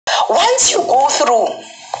once you go through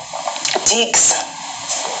digs,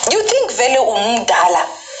 you think vele umdala.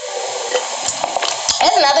 It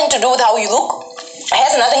has nothing to do with how you look. It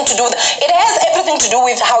has nothing to do with, it has everything to do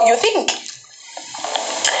with how you think.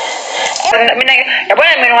 Mina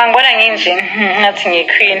yabona mina ngibona nginje ngathi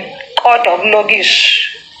ngiqueen kodwa ukulokish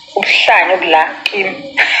ubuhlanje obula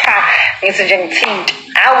kimi ngithi nje ngithinta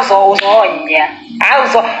awuzonya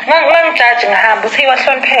ngangijudge ngihamba uthi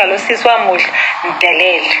wahlonipheka lo sisi wamuhle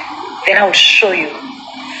ngidelele then I will show you.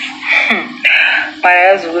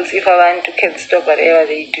 Bayazi ukuthi if abantu can stop whatever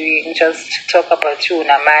they doing just to talk about you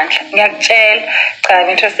namandla ngiyakutshela cha I'm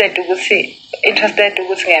interested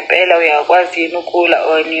ukuthi ngempela uyakwazi yini ukula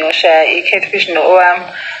on yosha i-catfish no Owami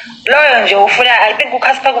loyo nje ufuna I think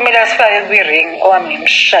uCasper kumele asifake kwi-ring Owami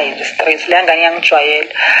ngimshaye straight la ngani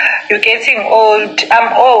yangijwayela. You're getting old.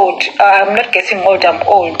 I'm old. I'm not getting old. I'm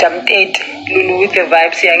old. I'm 30. Lulu with the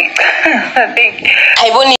vibes I think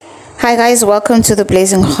Hi guys, welcome to the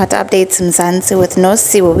Blazing Hot Updates Mzansi with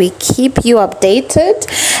Nosi, where we keep you updated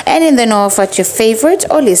and in the know of what your favorite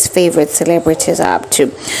or least favorite celebrities are up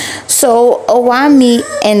to. So Owami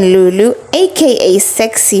and Lulu, aka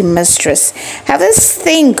Sexy Mistress, have this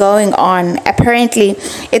thing going on. Apparently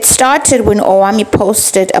it started when Owami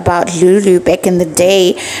posted about Lulu back in the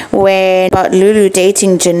day, about Lulu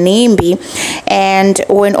dating Janimbi, and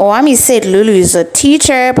when Owami said Lulu is a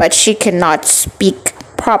teacher but she cannot speak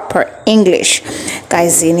proper English,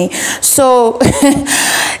 guysini. So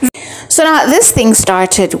now this thing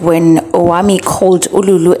started when Owami called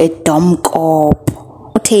Ululu a domkop.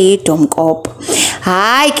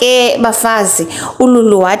 Hayi ke bafazi,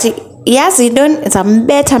 Ululu wathi yazi don't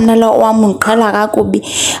zambetha mina lo wami ngiqala kakubi.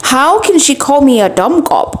 How can she call me a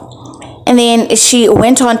domkop? And then she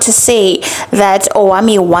went on to say that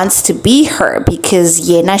Owami wants to be her because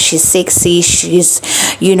yena she's sexy, she's,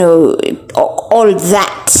 you know, all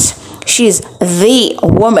that. She's the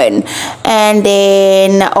woman. And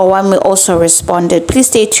then Owami also responded. Please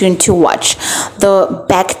stay tuned to watch the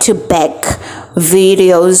back-to-back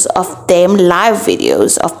videos of them, live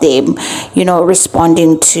videos of them, you know,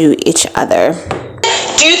 responding to each other.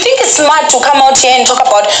 Do you think it's smart to come out here and talk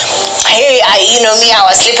about, hey, I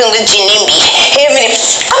was sleeping with Janimbi? I'm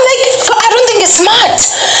like, I don't think it's smart.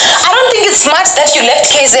 I don't think it's smart that you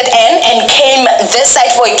left KZN and came this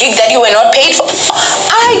side for a gig that you were not paid for.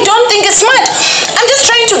 I don't think it's smart. I'm just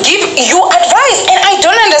trying to give you advice, and I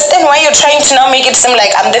don't understand why you're trying to now make it seem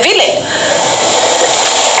like I'm the villain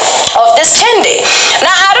of this Chende.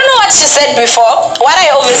 Now, I don't know what she said before. What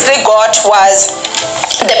I obviously got was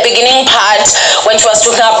the beginning part when she was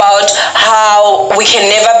talking about how we can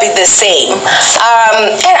never be the same.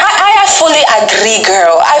 And I fully agree,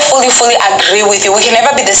 girl. I fully agree with you. We can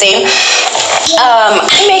never be the same.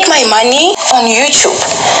 I make my money on YouTube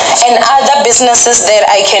and other businesses that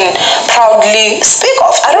I can proudly speak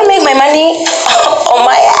of. I don't make my money on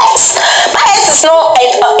my ass. My ass is not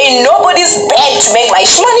in nobody's bed to make my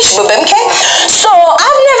money, okay? So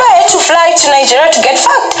I've never had to fly to Nigeria to get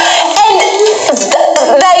fucked. And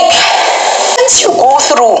like, once you go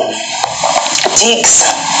through digs,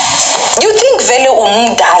 you think vele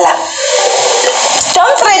umdala.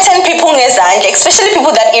 Don't threaten people, especially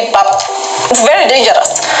people that eat pap. It's very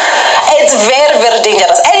dangerous. It's very, very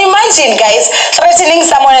dangerous. And imagine, guys, threatening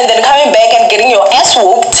someone and then coming back and getting your ass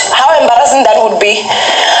whooped. How embarrassing that would be.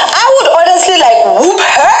 I would honestly like whoop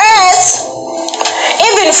her ass.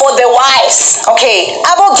 Even for the wives, okay?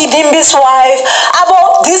 About Gidimbi's wife,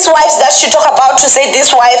 about these wives that she talk about to say this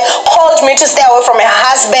wife called me to stay away from her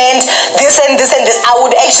husband, this and this and this. I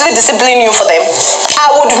would actually discipline you for them.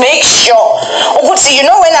 I would make sure. You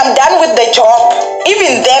know, when I'm done with the job,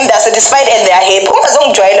 even them they're satisfied and they're happy.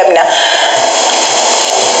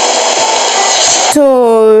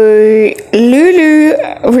 So Lulu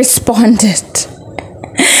responded.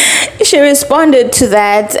 She responded to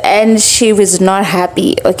that and she was not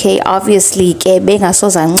happy. Okay, obviously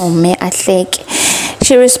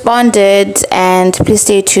she responded, and please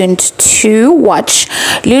stay tuned to watch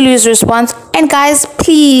Lulu's response. And guys,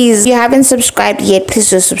 please, if you haven't subscribed yet, please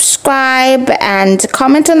do subscribe and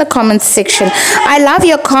comment in the comments section. I love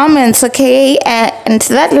your comments, okay? And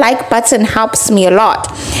that like button helps me a lot.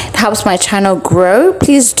 It helps my channel grow.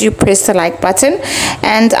 Please do press the like button,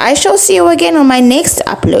 and I shall see you again on my next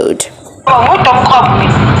upload. Don't call me.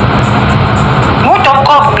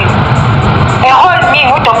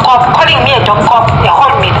 Calling me a dumb cop. They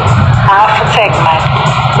hold me. I have to take, man.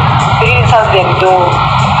 You didn't tell them, though.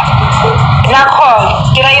 Now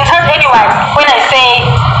call. Did I insult anyone when I say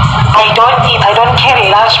I don't eat, I don't carry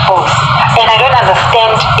a lunch box, and I don't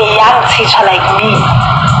understand a young teacher like me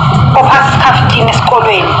who passes 15 school.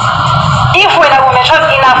 If when I was mature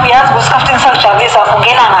enough,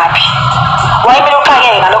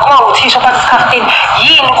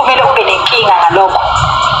 inkinga ngalokho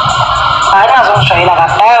hayi ngazongijwayela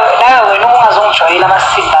kabi nawe wena ungazongijwayela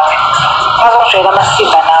amasimba wena ungazongijwayela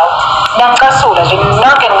amasimba nawe ngiyangicasula nje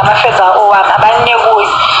nonke ngamafeza owami abaninye kuyo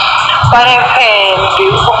banephembe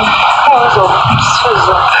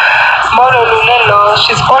umsuzo Molo Lulelo,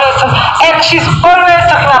 she's always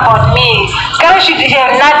talking about me. Kari should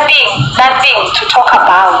have nothing to talk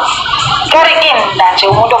about. Kari in nanje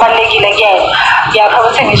umuntu obalekile again. Yeah,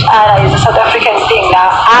 promoting each other is a South African thing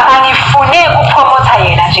now. Angifune ukupromota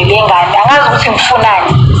yena nje lengane. Angazi ukuthi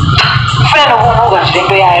ngifunani. Ngifuna nokubuka nje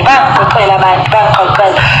lento yayo. Bangixoxela abantu,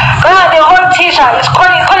 bangixoxela. The whole teacher is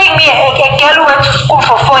calling me a girl who went to school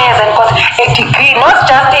for 4 years and got a degree, not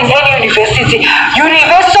just in any university.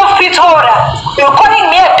 University of Pretoria. You're calling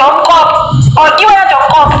me a dumb cop or you are a dumb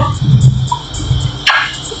cop.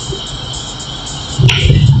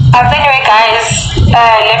 Anyway, guys,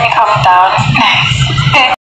 let me calm down.